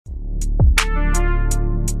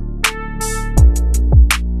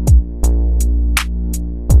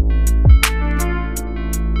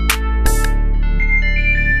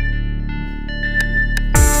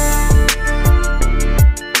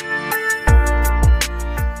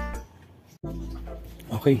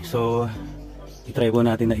Okay, so i-try po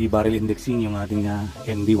natin na i-barrel indexing yung ating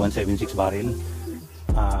NB-176 barrel.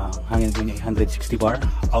 Hangin po niya 160 bar,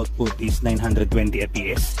 output is 920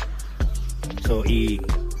 fps. So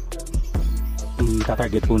i-target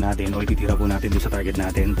po natin o ititira po natin doon sa target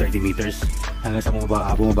natin 30 meters hanggang sa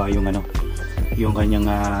bumaba yung yung kanyang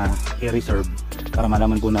air reserve, para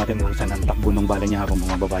malaman po natin kung saan ang takbo ng bala niya habang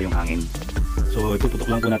bumababa yung hangin. So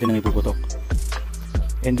ipuputok lang po natin ng ipuputok.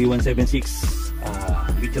 NB-176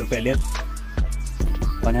 Meteor pellet,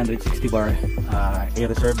 160 bar, air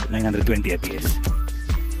reserve, 920 fps.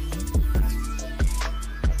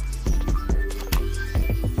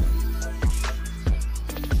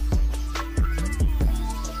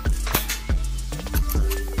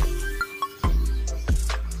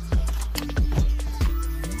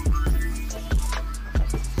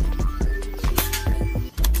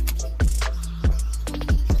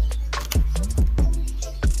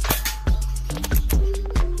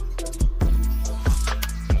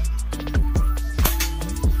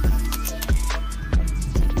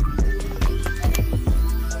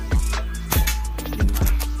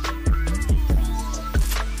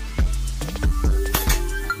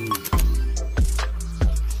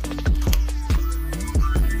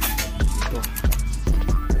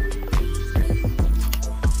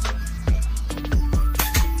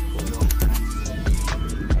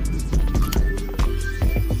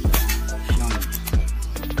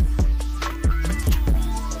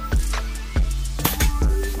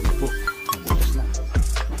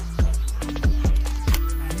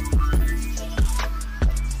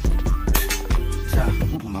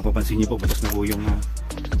 Mapapansin niyo po, butas na po yung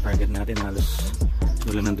target natin. Halos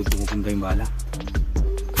doon lang nandun pumupunta yung bala.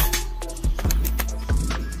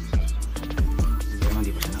 Hindi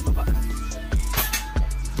pa siya nababa.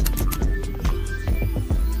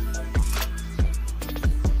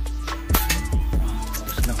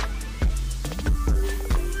 Butas na.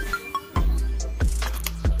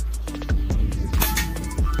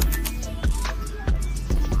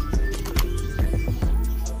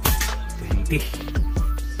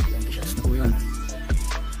 Shots na po yun.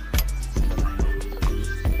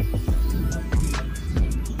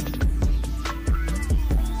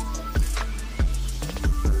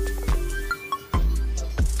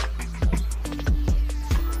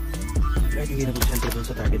 Kahit hindi na po sentro doon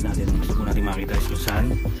sa target natin, gusto po natin makita is kung saan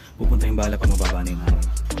pupunta yung bala pag mababa na yung hangin.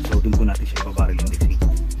 So doon po natin siya ipabarrel indexing.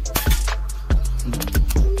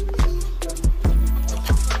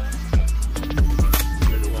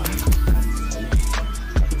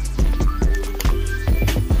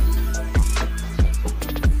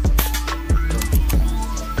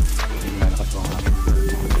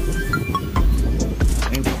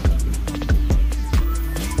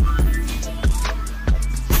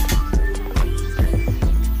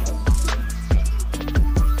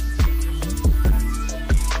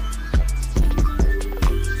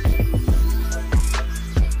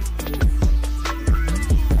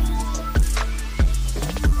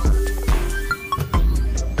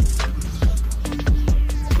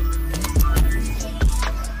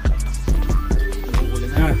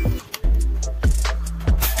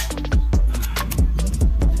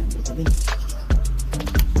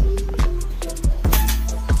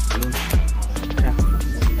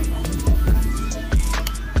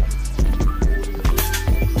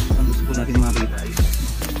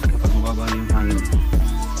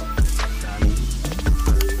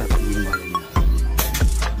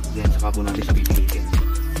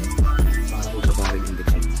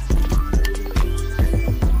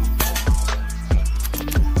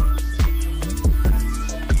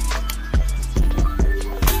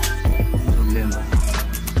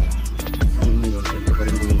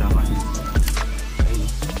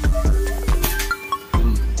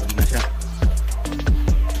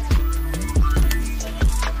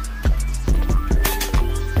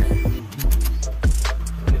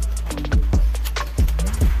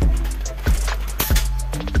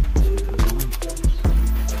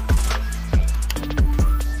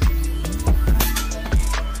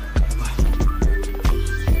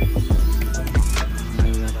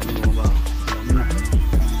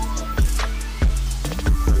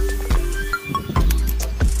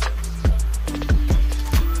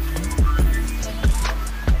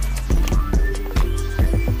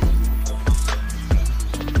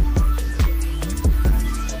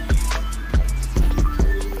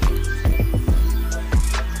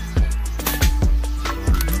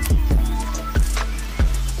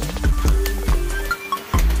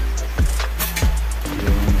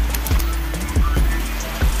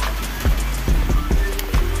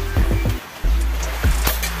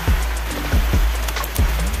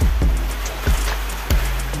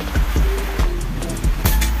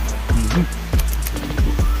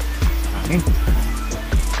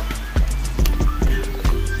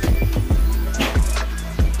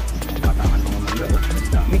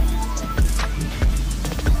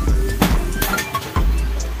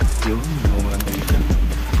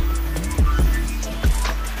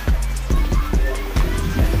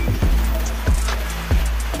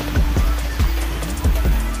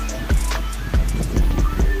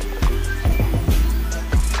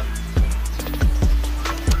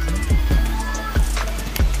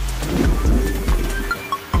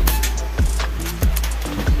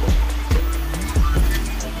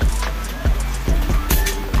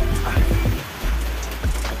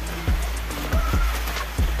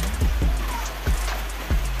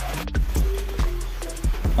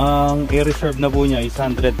 Ang air reserve na po niya is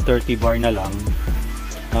 130 bar na lang.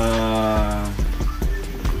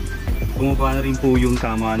 Bumaba na rin po yung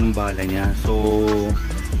tama ng bala niya. So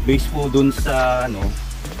based po dun sa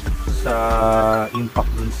sa impact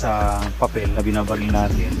dun sa papel na binabaril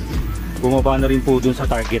natin, bumaba na rin po dun sa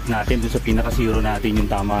target natin, dun sa pinaka zero natin yung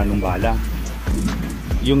tama ng bala.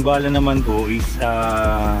 Yung bala naman po is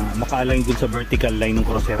naka-align dun sa vertical line ng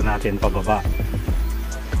crosshair natin pababa.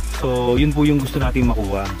 So yun po yung gusto natin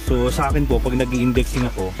makuha. So sa akin po, pag nag-i-indexing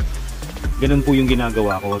ako, ganun po yung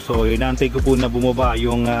ginagawa ko. So inaantay ko po na bumaba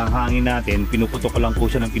yung hangin natin, pinuputok ko lang po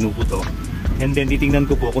siya ng pinuputok. And then titingnan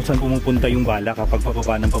ko po kung saan pumupunta yung bala kapag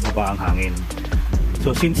pababa ng pababa ang hangin.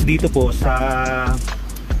 So since dito po sa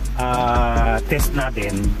test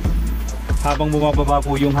natin, habang bumababa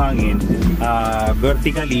po yung hangin,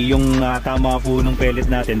 vertically yung tama po ng pellet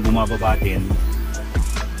natin bumababa din.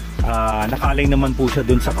 Naka-align naman po siya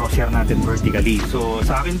dun sa crosshair natin vertically. So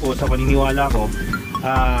sa akin po, sa paniniwala ko,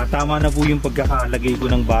 tama na po yung pagkakalagay ko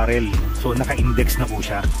ng barrel. So naka-index na po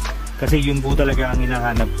siya. Kasi yun po talaga ang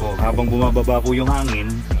hinahanap ko. Habang bumababa po yung hangin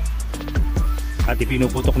at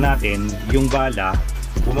ipinuputok natin, yung bala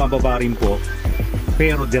bumababa rin po,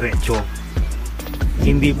 pero diretso.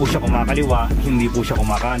 Hindi po siya kumakaliwa, hindi po siya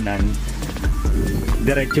kumakanan,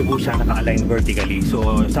 diretso po siya, naka-align vertically.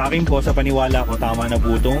 So sa akin po, sa paniwala ko, tama na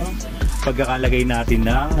po itong pagkakalagay natin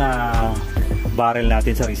ng barrel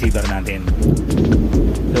natin sa receiver natin.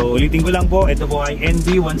 So ulitin ko lang po, ito po ay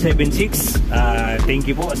NB-176. Thank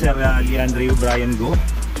you po Sir Leandro Brian Go.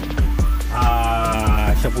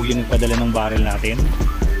 Siya po yung nagpadala ng barrel natin.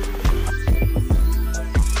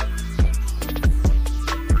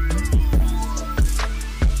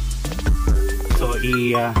 So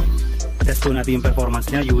i-test po natin yung performance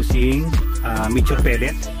niya using Meteor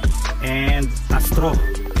Pellet and Astro.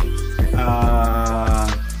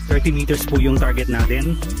 30 meters po yung target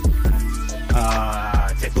natin.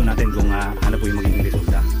 Check po natin kung ano po yung magiging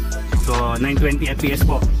resulta. So 920 fps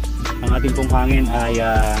po. Ang ating pong hangin ay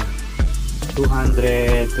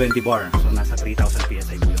 220 bar. So nasa 3000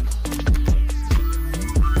 psi po yun.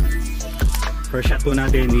 First shot po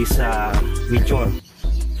natin is Meteor.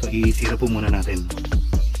 So i-zero po muna natin.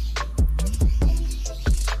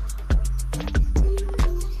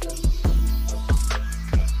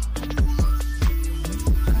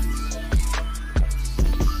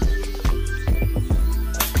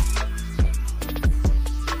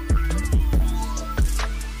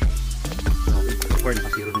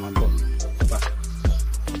 Nakasiro naman po. Pa.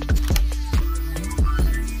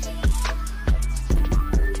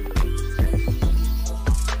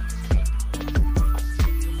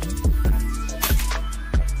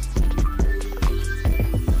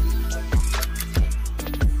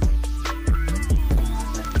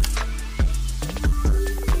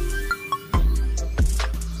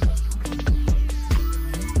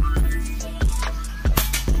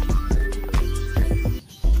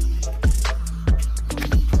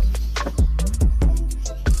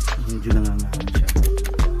 Medyo nangangahan siya.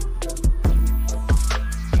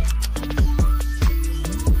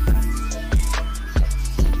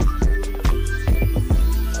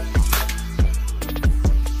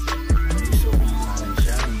 So, nangangahan siya.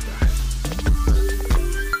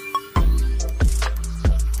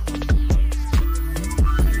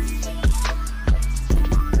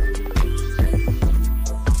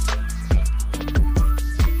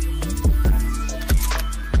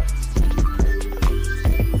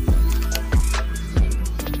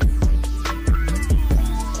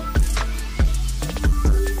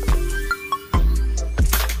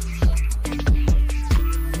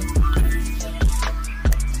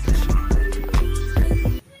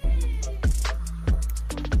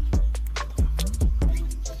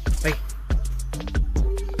 Okay,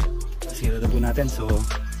 zero na po natin. So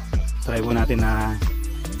try po natin na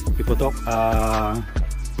iputok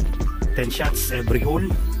 10 shots every hole.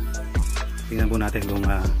 Tingnan po natin kung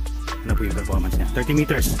ano po yung performance niya. 30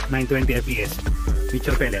 meters, 920 fps,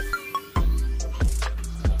 Meteor Pellet.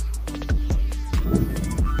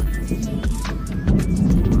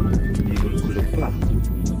 Gulog pa.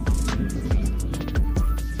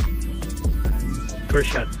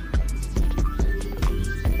 First shot.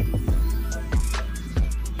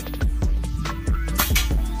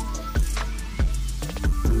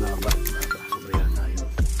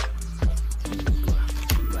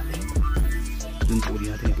 Dun po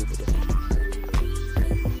ulit natin ipuputok.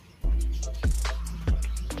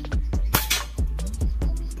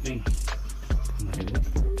 Okay.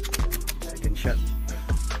 Second shot.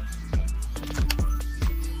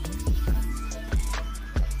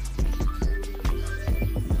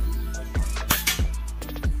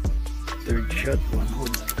 Third shot, one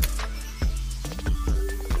hole.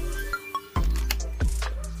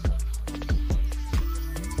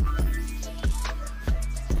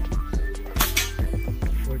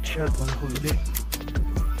 shot, one huli.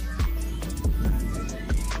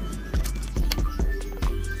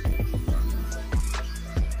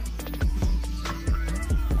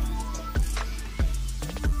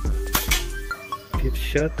 Fifth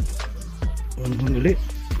shot, one huli.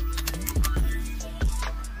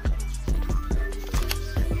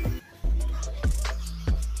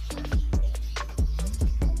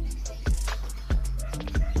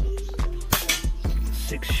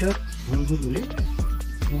 Sixth shot, one huli.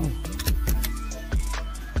 Oh.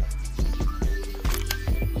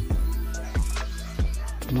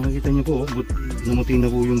 Makikita niyo po, namuti na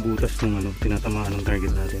po yung butas ng tinatamaan ng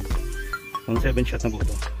target natin. Pang 7 shot na po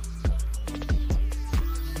ito.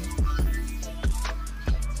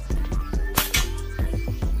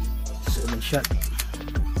 7 shot.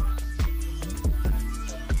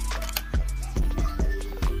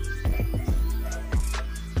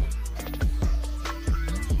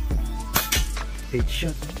 Eight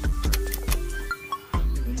shot.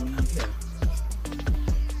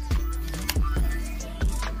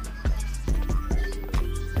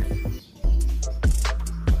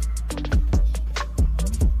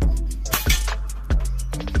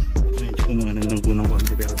 Medyo kumanan lang po ng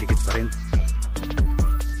konti pero dikit pa rin.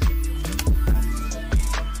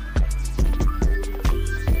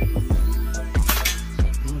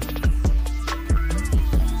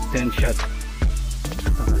 Ten shot.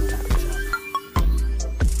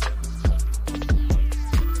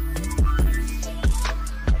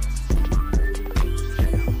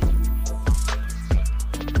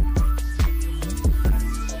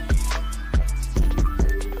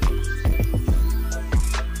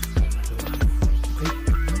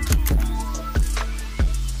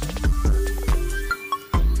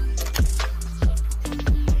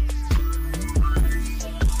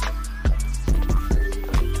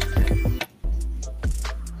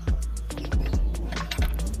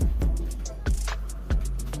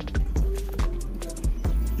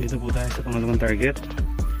 Dito po tayo sa pangalawang target,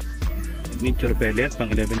 Meteor pellet, pang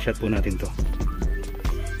 11 shot po natin to.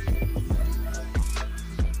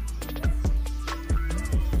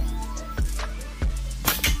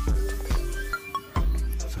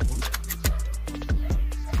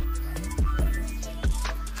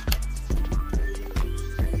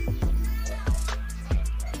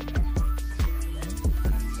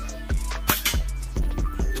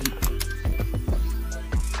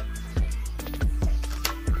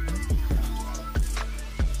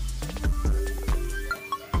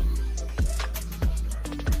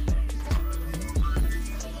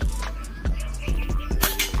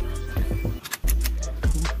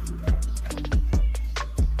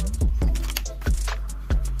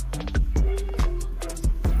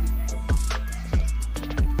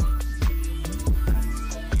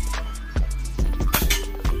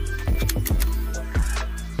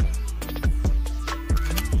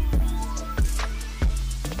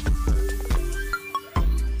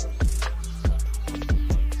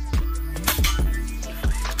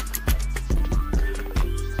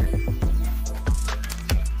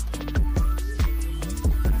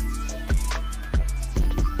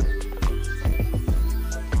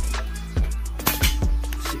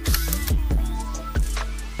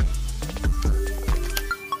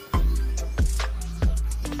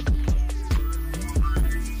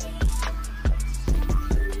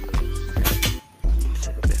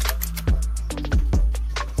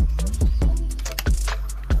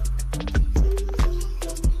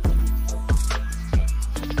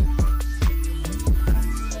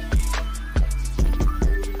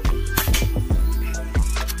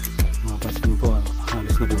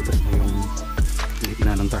 nabutas na yung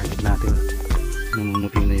gitna ng target natin.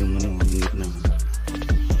 Namumuti na yung gitna.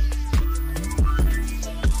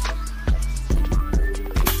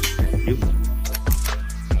 Yun.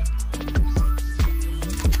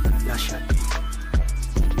 Last shot.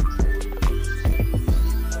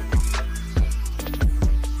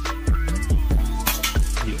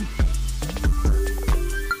 Yun.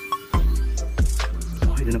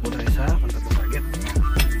 Okay din na po tayo sa pantatlong target.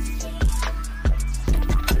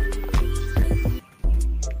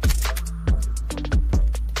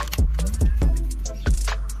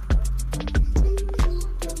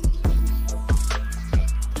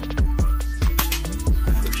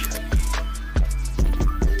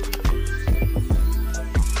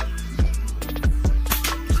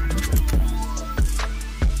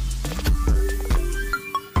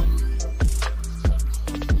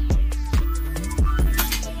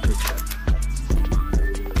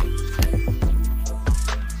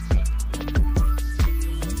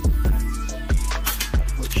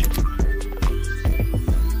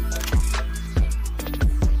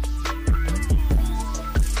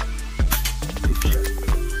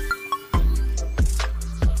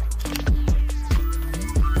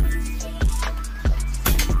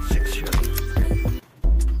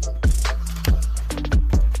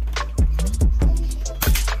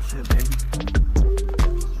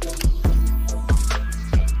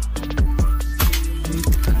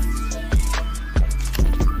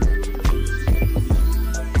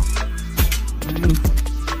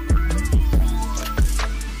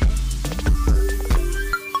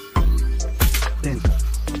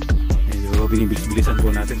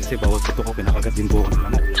 kasi bawat puto ko pinakagat din po ako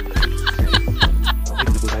ng lamok. Okay,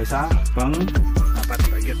 dito po tayo sa pang-apat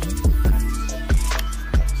target.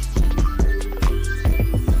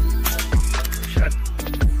 Shot.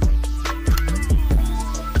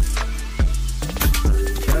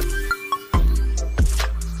 Shot.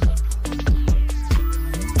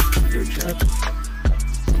 Third shot.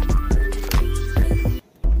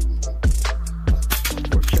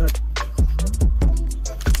 Fourth shot.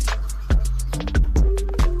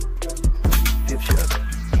 Fifth shot.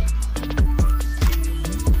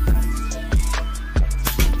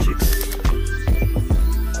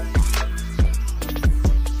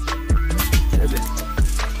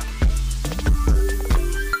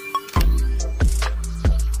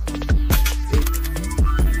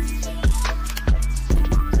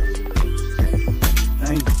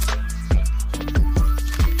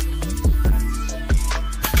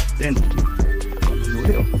 Then,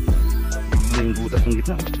 nuli oh. Ano yung butas ng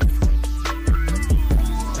gitna.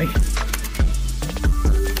 Ay.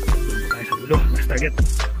 Doon tayo sa dulo. Last target.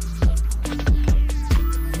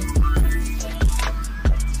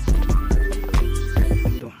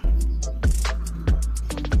 Ito.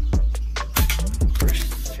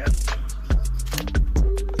 First shot.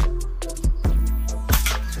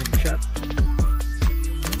 Second shot.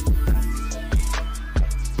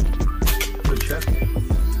 Third shot.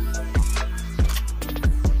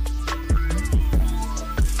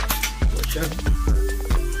 Shot.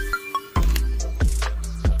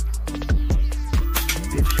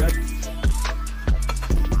 Fifth shot.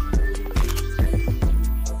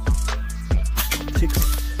 Sixth.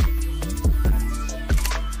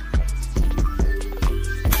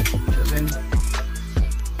 Seven.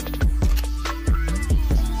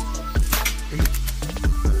 Eight.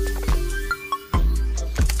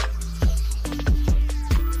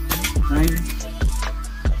 Nine.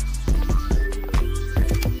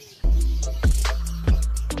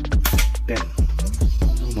 10.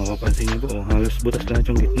 Mapapansin niyo po, halos butas lahat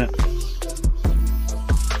yung gitna.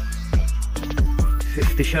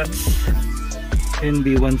 50 shots.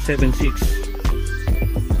 NB-176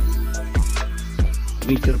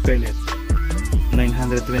 Meteor pellet,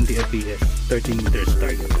 920 fps, 30 meters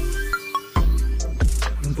target.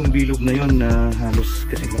 Yung pong bilog na yun na halos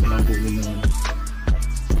kasi laki lang po yung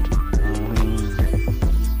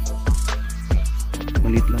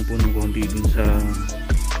malit lang po ng konti dun sa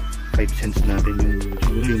 5 cents natin, yung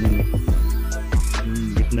siguro yung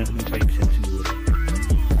gitna ng 5 cents siguro.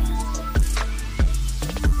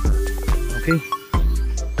 Okay,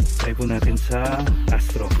 try po natin sa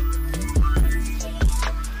Astro.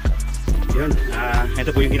 Yun, ito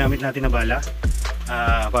po yung ginamit natin na bala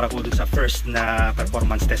para po dun sa first na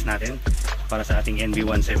performance test natin para sa ating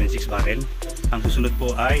NB-176 barrel. Ang susunod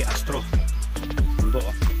po ay Astro. Yun po,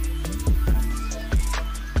 oh.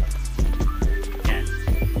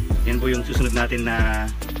 Yan po yung susunod natin na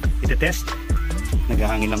itetest.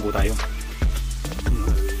 Naghahangin lang po tayo.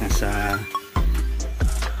 Nasa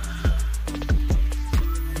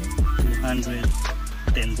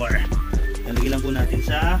 210 bar. Lalagay lang po natin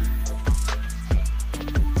sa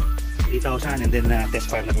 3,000 and then test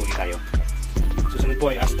fire na po ulit tayo. Susunod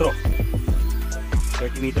po ay Astro.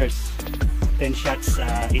 30 meters. 10 shots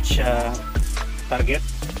each target.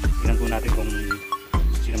 Tingnan po natin kung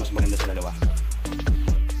sino mas maganda sa dalawa.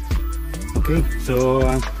 Okay, so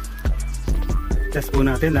test po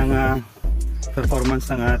natin ang performance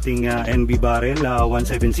ng ating NB barrel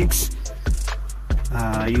 176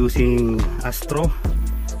 using Astro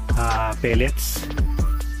pellets,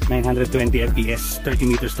 920 fps, 30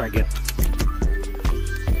 meters target.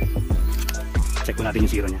 Check po natin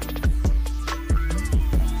yung zero nya.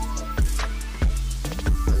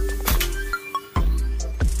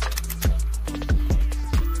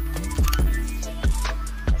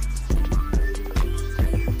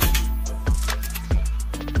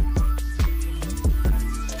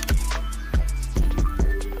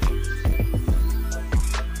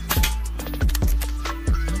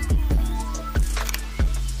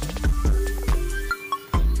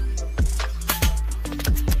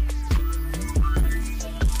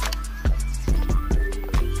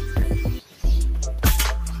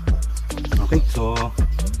 Okay, so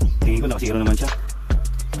tingin ko nakasiro naman siya.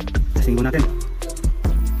 Testing po natin.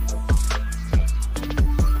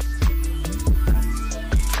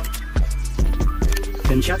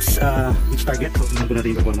 Shots each target. So tingnan po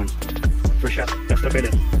natin yung performance. First shot, Astro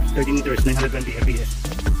pellet, 30 meters, 920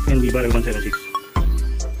 fps, NB barrel 176.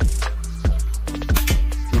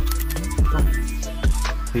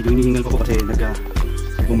 Medyo hinihingal ko kasi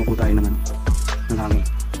bumako tayo ng hangin.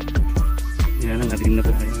 Yan lang, nadilim na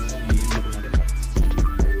po tayo.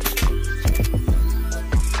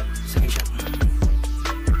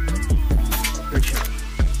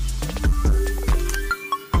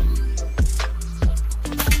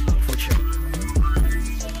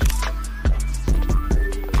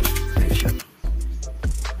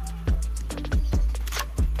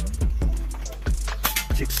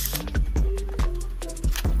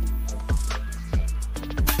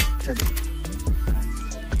 7,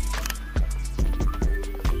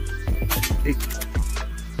 8,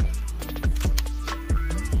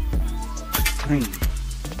 9,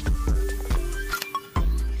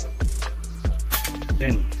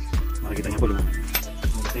 10. Makikita niyo po,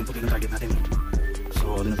 basta yung puti ng target natin.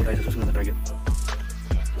 So doon na po tayo sa susunod na target.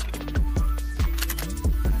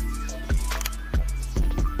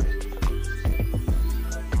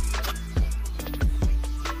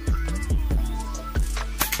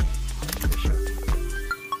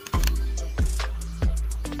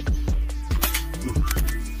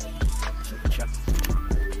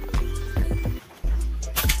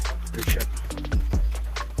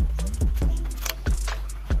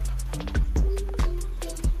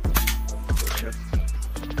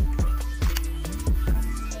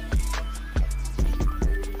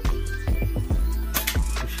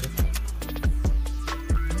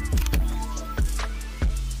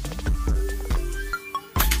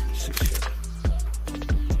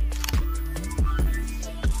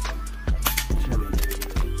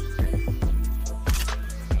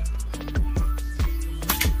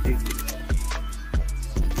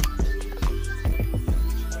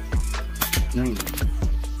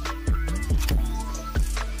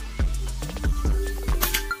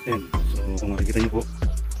 So kung makikita niyo po,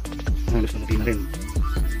 halos namuti na rin.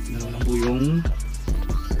 Dalawa lang po yung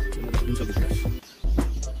lumabas dun sa buglas.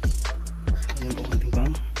 Ayan po ang ating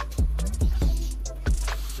pang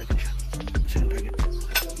second shot, second target.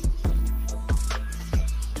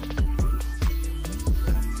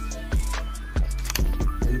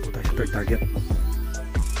 Ayan po tayo sa third target.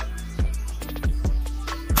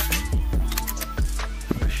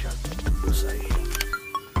 First shot, bullseye.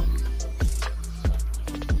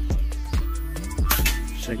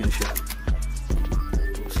 Second shot,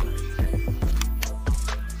 bullseye.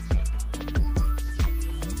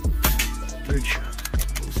 Third shot,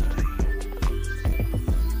 bullseye.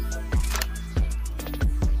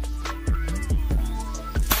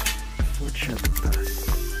 Fourth shot, taas.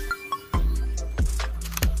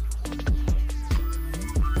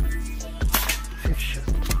 Fifth shot,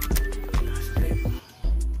 taas ulit.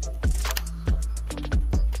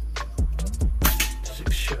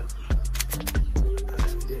 Sixth shot.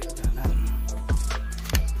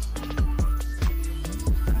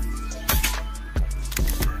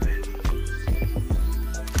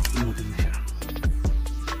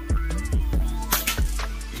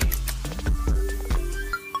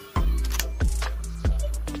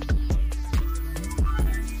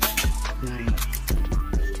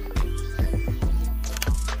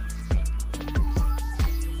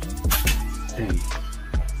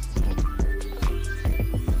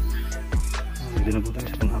 Dito na po tayo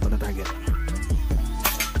sa pang-apat na target.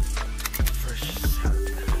 First shot,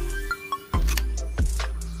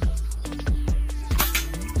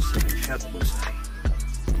 second shot, bullseye.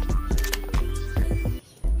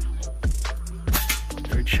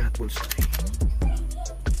 Third shot, bullseye.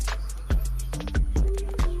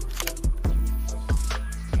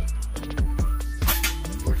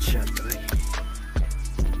 Fourth shot, right.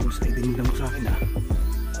 Bullseye din lang sa akin, ha.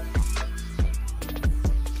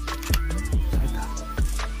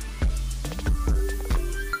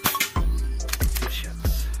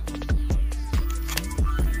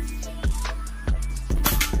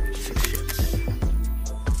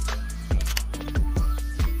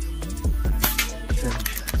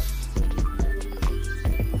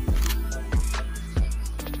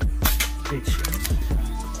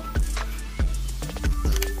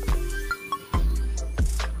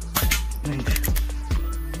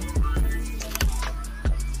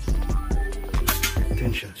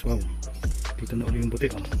 Wow, dito na ulit yung puti,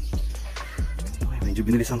 oh. Okay, medyo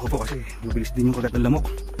binilisan ko po kasi mabilis din yung kagat ng lamok.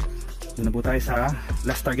 Doon na po tayo sa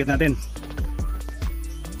last target natin.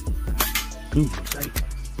 Bullseye.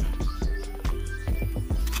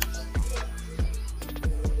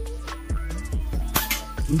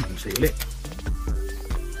 Bullseye ulit.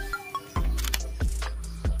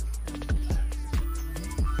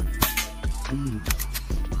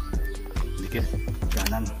 Dikit,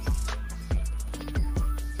 kanan.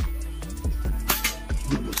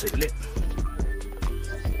 Bullseye ulit.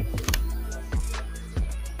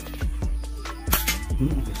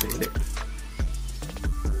 Bullseye ulit.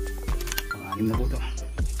 Pang-anim na po ito.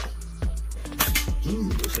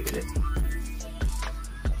 Bullseye ulit.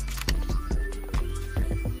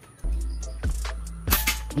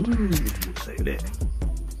 Bullseye ulit.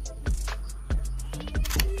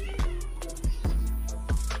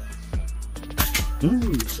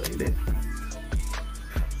 Bullseye ulit.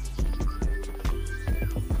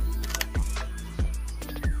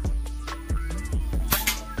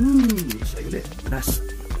 Bullseye ulit. Last.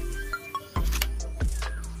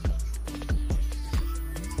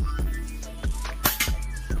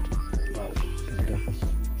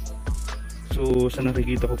 So sa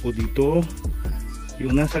nakikita ko po dito,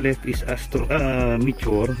 yung nasa left is Astro,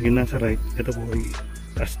 Meteor. Yung nasa right, ito po ay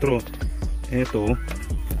Astro. Ito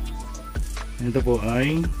po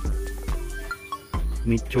ay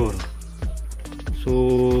Meteor. So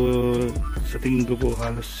sa tingin ko po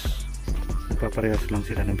halos nagpaparehas lang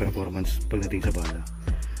sila ng performance pagdating sa bala.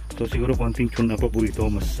 So siguro konting tune up pa po ito,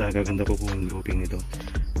 mas gaganda po yung grouping nito.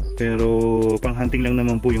 Pero pang hunting lang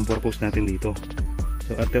naman po yung purpose natin dito.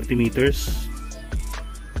 So at 30 meters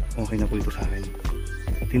okay na po ito sa akin.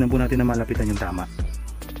 Tingnan po natin na malapitan yung tama.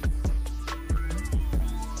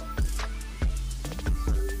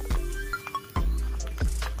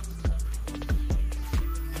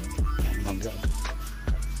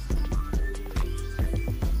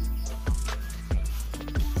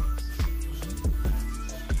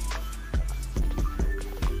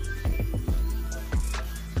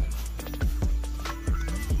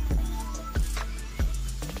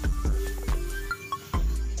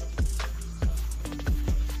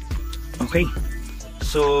 Okay,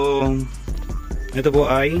 so ito po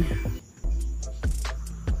ay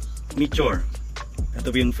Meteor. Ito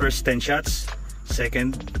po yung first 10 shots,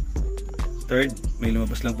 second, third, may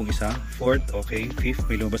lumabas lang pong isa, fourth, okay, fifth,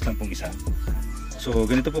 may lumabas lang pong isa. So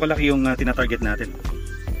ganito po kalaki yung tinatarget natin.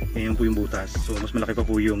 Ayan po yung butas. So mas malaki pa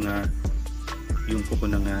po yung kuko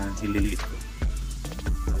ng nililiit ko.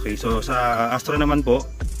 Okay, so sa Astro naman po,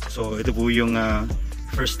 so ito po yung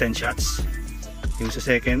first 10 shots. Yung sa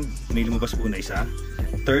second, may lumabas po na isa.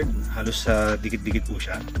 Third, halos dikit-dikit po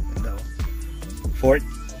siya. Ganda, oh. Fourth,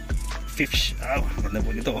 fifth, ganda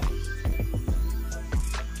po nito. Oh.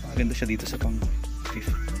 Maganda siya dito sa pang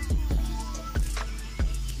fifth.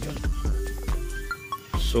 Yun.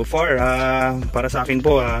 So far, para sa akin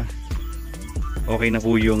po, okay na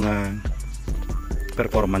po yung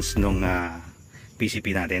performance nung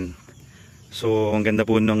PCP natin. So ang ganda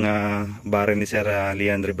po nung barrel ni Sir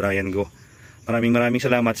Leandre Brian Go. Maraming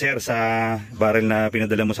salamat sir sa barrel na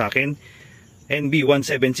pinadala mo sa akin.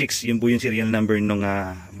 NB-176, yun po yung serial number nung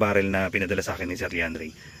barrel na pinadala sa akin ni Sir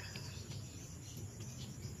Leandre.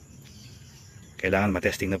 Kailangan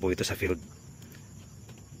matesting na po ito sa field.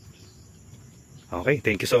 Okay,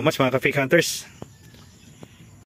 thank you so much mga ka-fake hunters.